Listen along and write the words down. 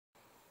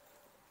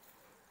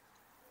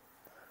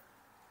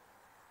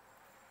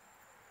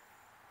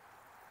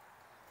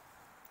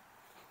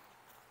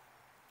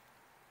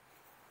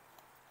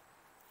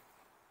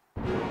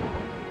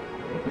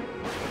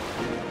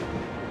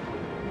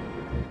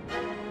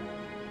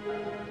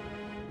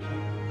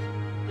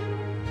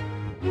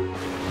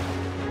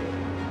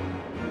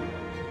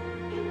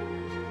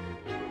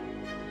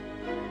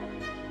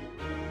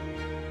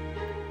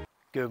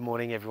Good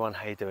morning everyone,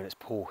 how you doing? It's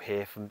Paul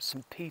here from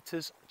St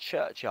Peter's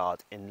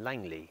Churchyard in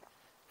Langley.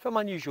 From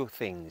Unusual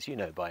Things, you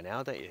know by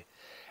now, don't you?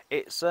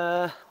 It's,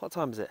 what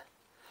time is it?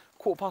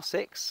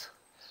 6:15.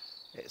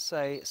 It's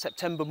a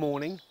September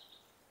morning.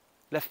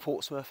 Left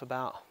Portsmouth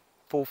about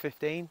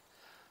 4:15,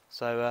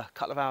 so a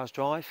couple of hours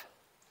drive.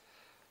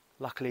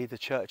 Luckily the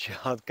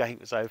churchyard gate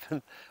was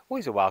open.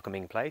 Always a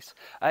welcoming place.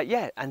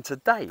 Yeah, and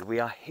today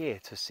we are here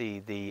to see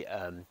the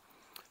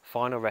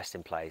final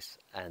resting place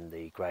and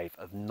the grave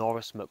of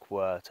Norris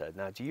Mcwhirter.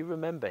 Now, do you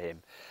remember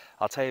him?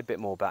 I'll tell you a bit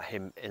more about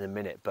him in a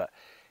minute, but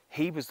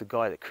he was the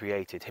guy that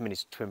created, him and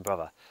his twin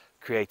brother,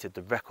 created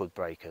the Record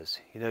Breakers.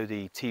 You know,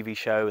 the TV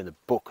show and the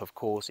book, of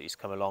course, that he's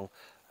come along.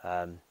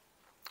 I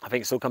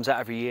think it still comes out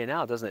every year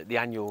now, doesn't it? The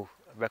annual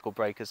Record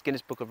Breakers,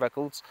 Guinness Book of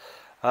Records.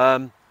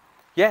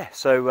 Yeah,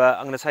 so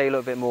I'm going to tell you a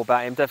little bit more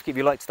about him. Don't forget, if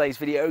you like today's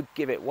video,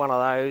 give it one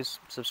of those,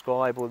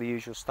 subscribe, all the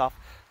usual stuff.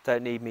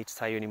 Don't need me to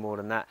tell you any more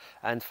than that.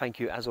 And thank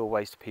you, as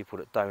always, to people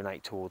that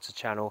donate towards the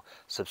channel,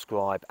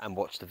 subscribe and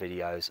watch the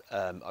videos.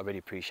 I really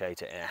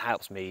appreciate it, and it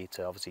helps me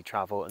to obviously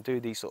travel and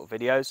do these sort of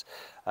videos,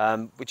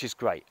 which is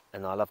great,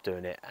 and I love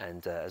doing it.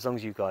 And as long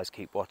as you guys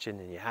keep watching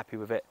and you're happy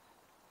with it,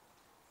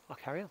 I'll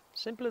carry on.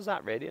 Simple as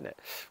that, really, isn't it?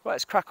 Right,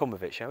 let's crack on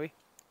with it, shall we?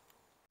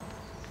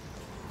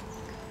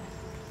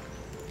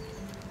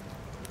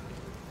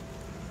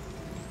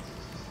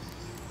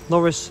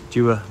 Norris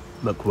Dewar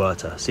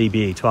McWhirter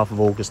CBE, 12th of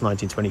August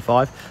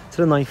 1925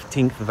 to the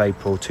 19th of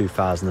April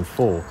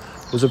 2004,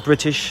 was a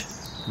British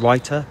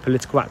writer,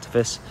 political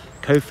activist,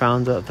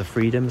 co-founder of the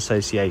Freedom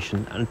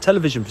Association and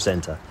television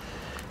presenter.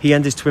 He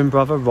and his twin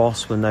brother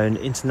Ross were known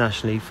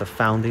internationally for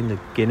founding the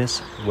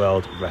Guinness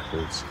World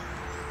Records,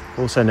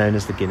 also known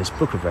as the Guinness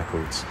Book of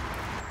Records.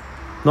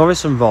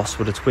 Norris and Ross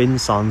were the twin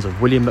sons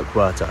of William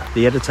McWhirter,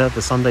 the editor of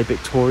the Sunday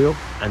Pictorial,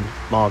 and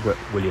Margaret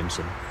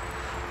Williamson.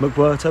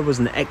 McWhirter was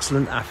an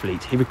excellent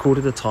athlete. He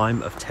recorded a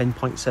time of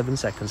 10.7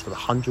 seconds for the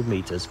 100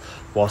 metres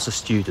whilst a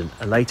student,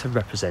 and later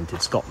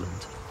represented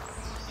Scotland.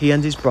 He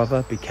and his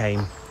brother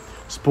became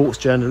sports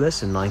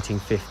journalists in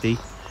 1950.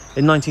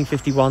 In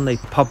 1951 they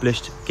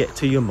published Get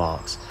to Your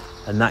Marks,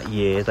 and that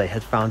year they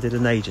had founded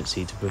an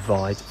agency to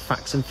provide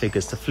facts and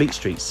figures to Fleet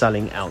Street,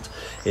 selling out,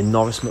 in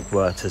Norris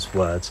Mcwhirter's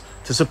words,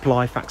 to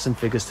supply facts and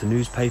figures to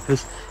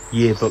newspapers,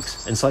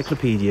 yearbooks,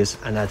 encyclopedias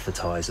and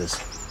advertisers.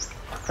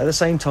 At the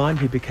same time,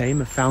 he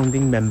became a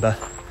founding member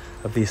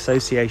of the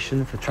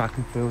Association for Track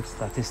and Field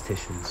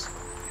Statisticians.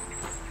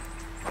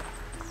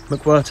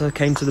 McWhirter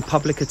came to the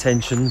public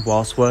attention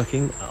whilst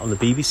working on the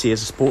BBC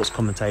as a sports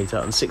commentator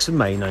on 6th of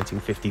May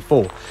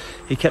 1954.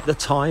 He kept the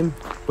time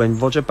when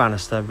Roger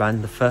Bannister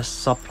ran the first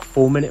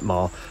sub-4-minute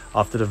mile.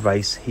 After the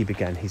race, he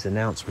began his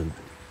announcement.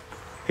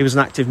 He was an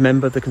active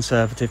member of the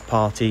Conservative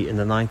Party in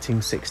the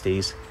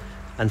 1960s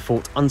and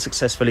fought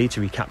unsuccessfully to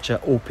recapture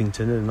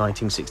Orpington in the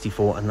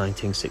 1964 and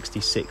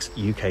 1966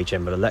 UK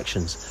general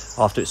elections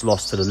after its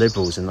loss to the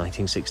Liberals in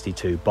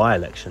 1962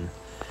 by-election.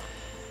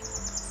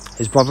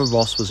 His brother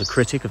Ross was a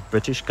critic of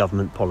British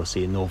government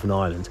policy in Northern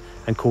Ireland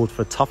and called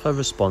for a tougher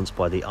response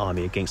by the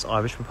army against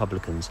Irish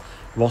Republicans.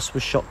 Ross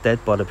was shot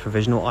dead by the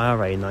Provisional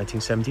IRA in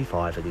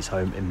 1975 at his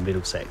home in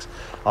Middlesex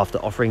after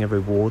offering a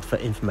reward for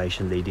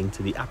information leading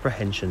to the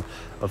apprehension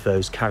of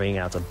those carrying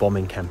out a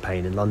bombing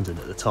campaign in London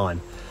at the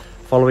time.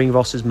 Following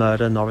Ross's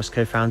murder, Norris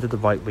co-founded the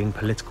right-wing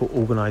political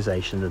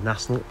organisation, the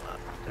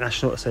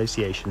National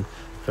Association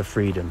for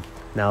Freedom,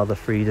 now the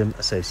Freedom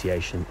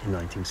Association, in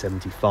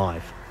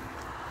 1975.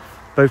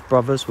 Both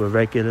brothers were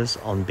regulars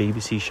on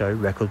BBC show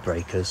Record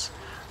Breakers.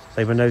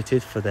 They were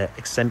noted for their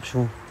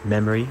exceptional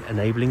memory,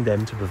 enabling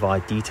them to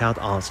provide detailed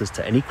answers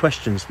to any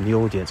questions from the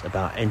audience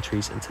about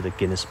entries into the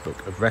Guinness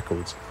Book of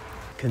Records.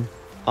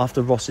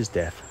 After Ross's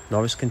death,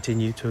 Norris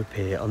continued to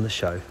appear on the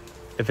show,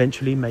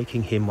 eventually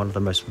making him one of the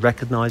most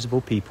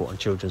recognisable people on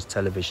children's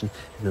television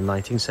in the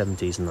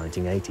 1970s and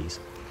 1980s.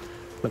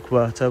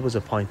 McWhirter was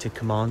appointed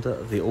Commander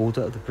of the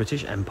Order of the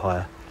British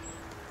Empire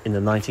in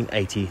the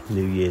 1980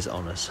 New Year's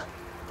Honours.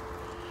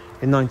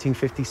 In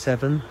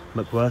 1957,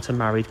 McWhirter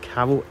married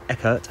Carol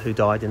Eckert, who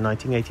died in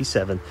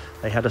 1987.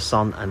 They had a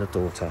son and a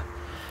daughter.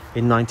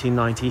 In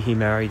 1990, he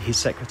married his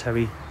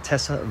secretary,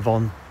 Tessa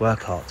von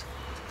Werkhardt.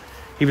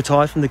 He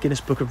retired from the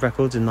Guinness Book of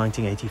Records in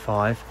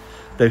 1985.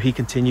 Though he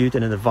continued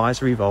in an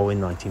advisory role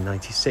in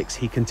 1996,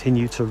 he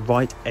continued to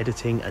write,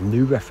 editing a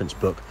new reference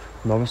book,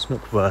 Norris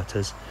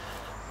Mcwhirter's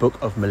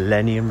Book of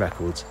Millennium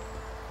Records,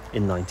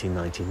 in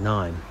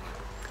 1999.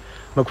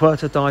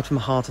 McWhirter died from a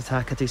heart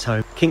attack at his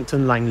home,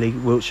 Kingston, Langley,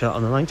 Wiltshire,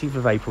 on the 19th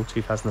of April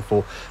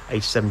 2004,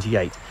 aged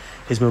 78.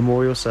 His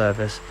memorial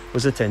service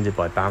was attended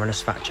by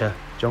Baroness Thatcher,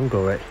 John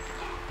Gorrick,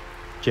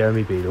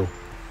 Jeremy Beadle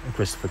and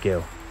Christopher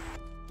Gill.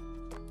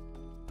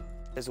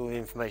 There's all the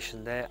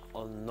information there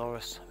on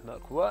Norris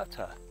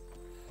Mcwhirter.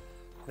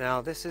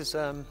 Now this is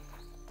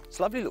it's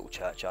a lovely little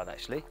churchyard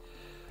actually.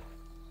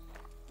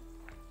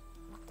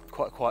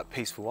 Quite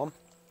peaceful one.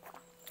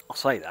 I'll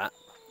say that.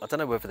 I don't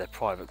know whether they're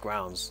private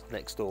grounds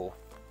next door,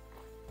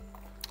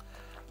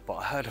 but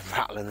I heard a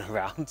rattling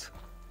around.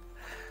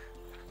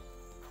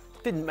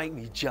 Didn't make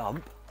me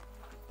jump,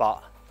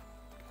 but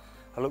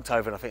I looked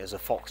over and I think there's a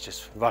fox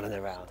just running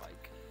around.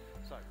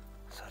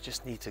 So I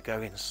just need to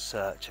go in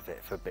search of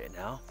it for a bit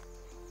now.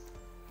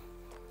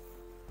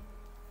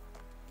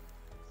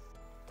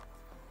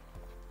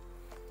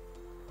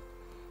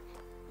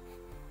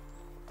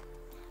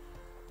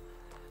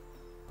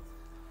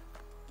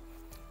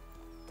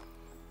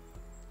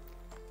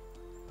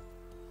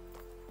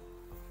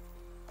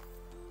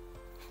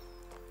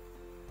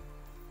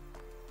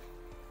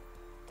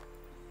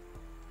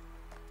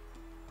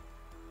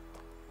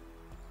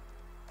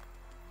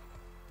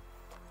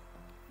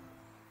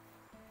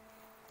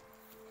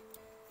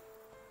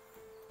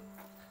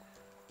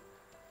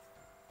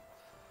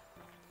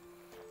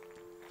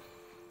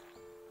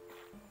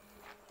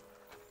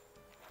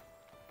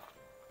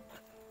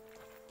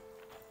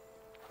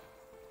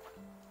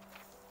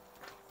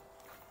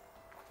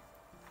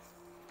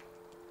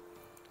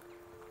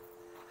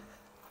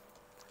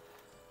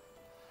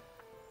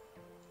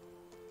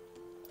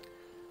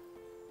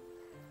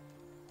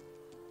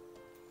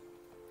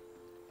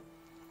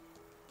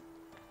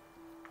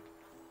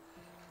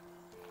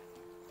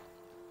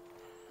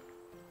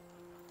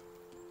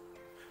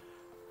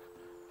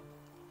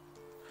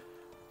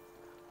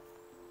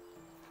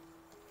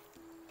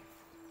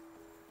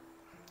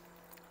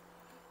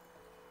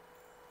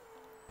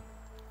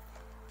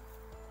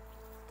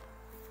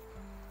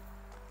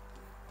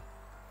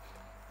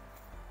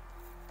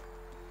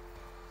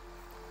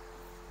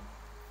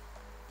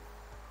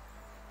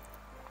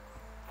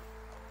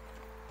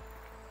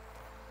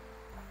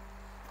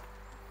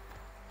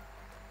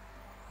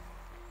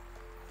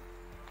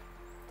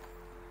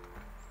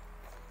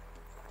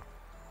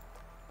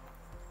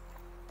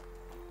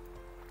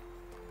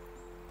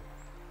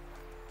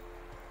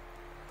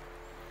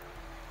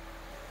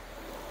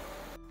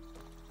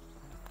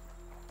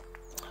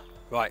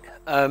 Right,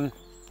 I've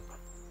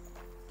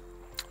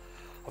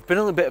been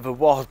on a bit of a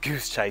wild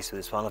goose chase with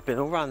this one. I've been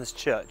all around this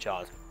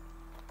churchyard.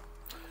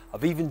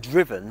 I've even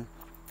driven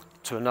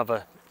to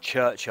another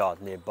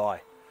churchyard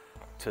nearby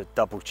to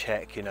double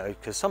check, you know,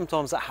 because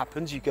sometimes that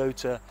happens. You go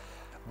to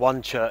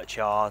one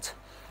churchyard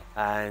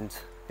and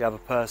the other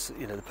person,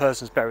 you know, the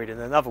person's buried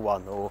in another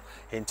one or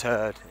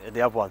interred in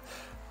the other one.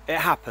 It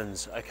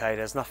happens, okay,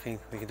 there's nothing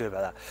we can do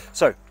about that.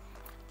 So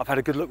I've had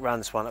a good look around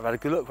this one, I've had a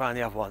good look around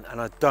the other one,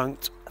 and I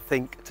don't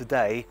think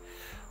today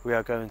we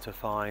are going to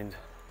find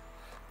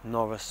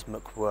Norris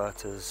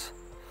Mcwhirter's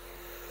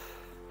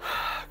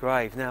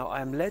grave. Now,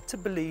 I am led to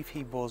believe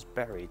he was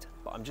buried,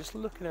 but I'm just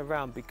looking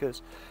around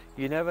because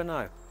you never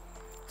know.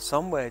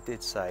 Somewhere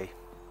did say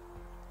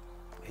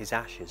his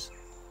ashes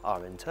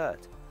are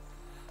interred.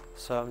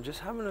 So I'm just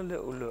having a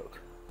little look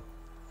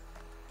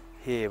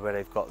here where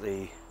they've got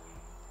the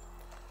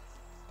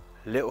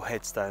little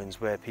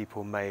headstones where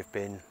people may have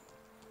been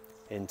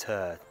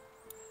interred.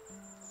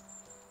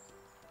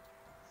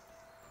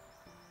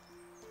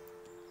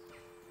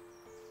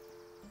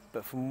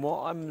 But from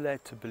what I'm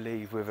led to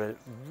believe with an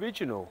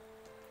original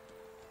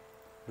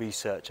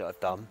research that I've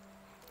done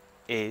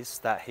is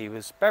that he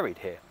was buried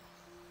here.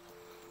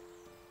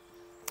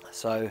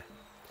 So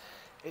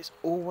it's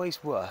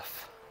always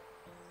worth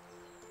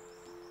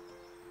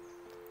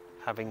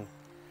having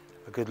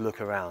a good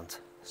look around.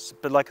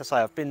 But like I say,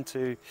 I've been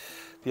to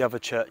the other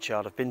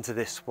churchyard, I've been to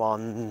this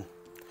one,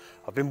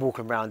 I've been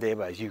walking around here,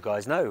 but as you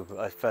guys know,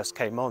 I first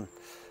came on.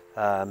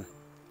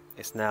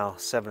 It's now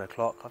 7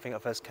 o'clock. I think I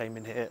first came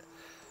in here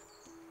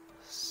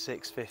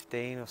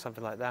 6:15 or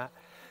something like that.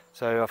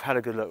 So I've had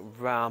a good look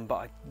round, but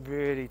I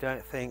really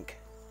don't think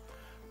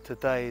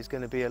today is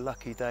going to be a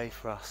lucky day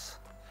for us.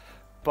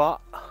 But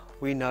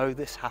we know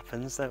this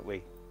happens, don't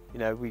we? You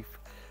know,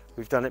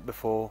 we've done it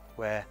before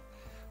where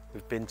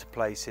we've been to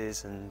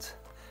places and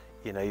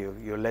you know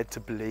you're led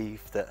to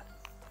believe that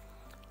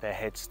their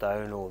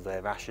headstone or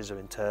their ashes are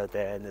interred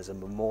there and there's a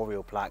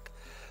memorial plaque,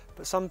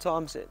 but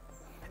sometimes it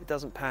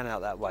doesn't pan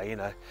out that way. You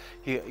know,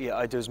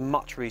 I do as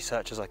much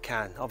research as I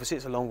can. Obviously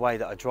it's a long way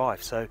that I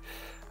drive, so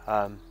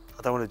I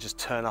don't want to just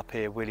turn up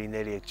here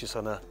willy-nilly just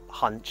on a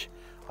hunch.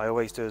 I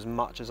always do as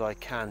much as I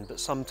can, but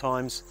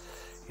sometimes,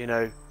 you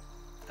know,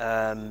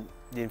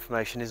 the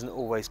information isn't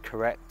always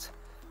correct,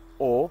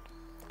 or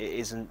it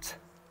isn't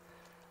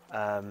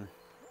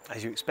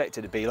as you expect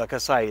it to be, like I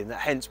say, and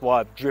hence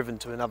why I've driven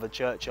to another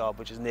churchyard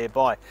which is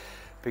nearby,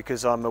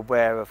 because I'm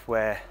aware of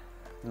where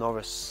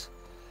Norris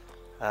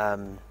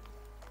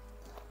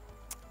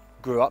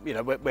grew up, you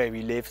know, where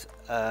he lived.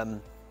 Yeah,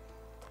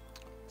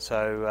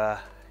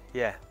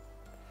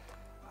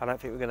 I don't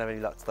think we're going to have any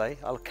luck today.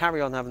 I'll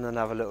carry on having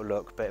another little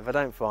look, but if I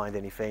don't find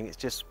anything, it's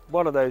just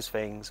one of those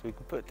things we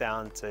can put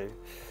down to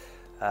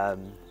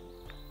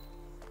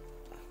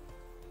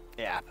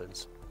it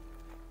happens.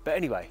 But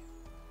anyway,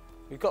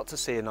 we've got to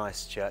see a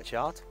nice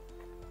churchyard,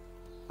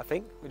 I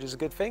think, which is a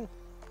good thing.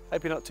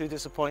 Hope you're not too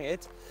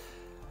disappointed.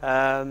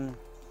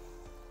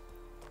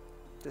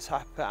 This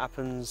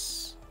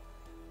happens.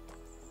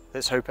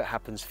 Let's hope it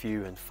happens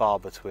few and far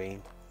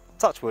between.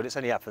 Touch wood, it's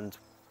only happened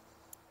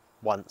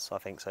once, I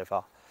think, so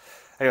far.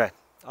 Anyway,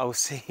 I will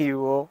see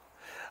you all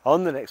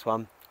on the next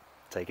one.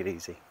 Take it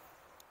easy.